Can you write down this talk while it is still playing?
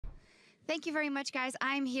Thank you very much, guys.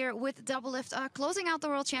 I'm here with Doublelift, closing out the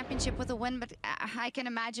World Championship with a win, but I can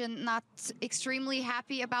imagine not extremely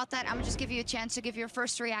happy about that. I'm going to just give you a chance to give your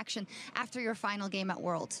first reaction after your final game at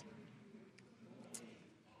Worlds.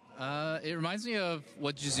 It reminds me of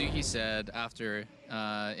what Jizuki said after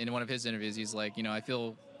in one of his interviews. He's like, you know, I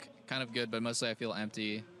feel kind of good, but mostly I feel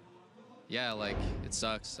empty. Yeah, like, it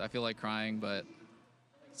sucks. I feel like crying, but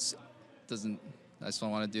I just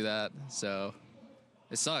don't want to do that. So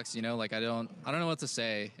it sucks, you know, like I don't know what to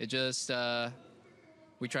say. It just,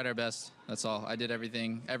 we tried our best. That's all. I did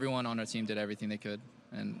everything. Everyone on our team did everything they could,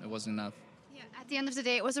 and it wasn't enough. Yeah, at the end of the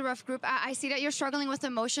day, it was a rough group. I see that you're struggling with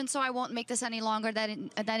emotion, so I won't make this any longer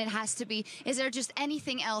than it has to be. Is there just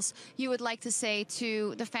anything else you would like to say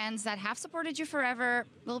to the fans that have supported you forever?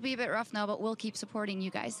 Will be a bit rough now, but we'll keep supporting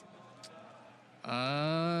you guys.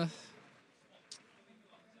 I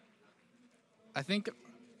think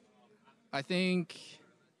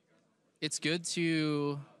it's good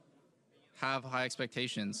to have high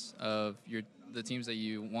expectations of the teams that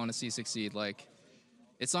you want to see succeed. Like,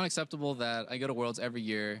 it's not acceptable that I go to Worlds every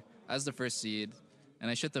year as the first seed and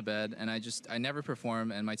I shit the bed and I never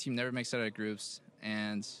perform and my team never makes it out of groups.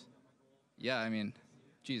 And yeah, I mean,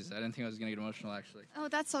 geez, I didn't think I was gonna get emotional actually. Oh,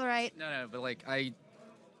 that's all right. No, but like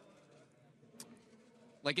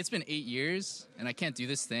it's been 8 years and I can't do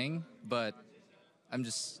this thing, but I'm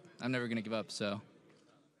never gonna give up. So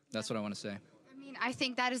that's what I want to say. I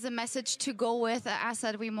think that is the message to go with. As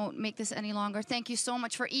said, we won't make this any longer. Thank you so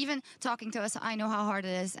much for even talking to us. I know how hard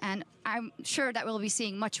it is, and I'm sure that we'll be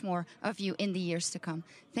seeing much more of you in the years to come.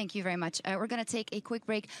 Thank you very much. We're going to take a quick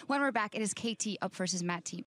break. When we're back, it is KT up versus Matt Team.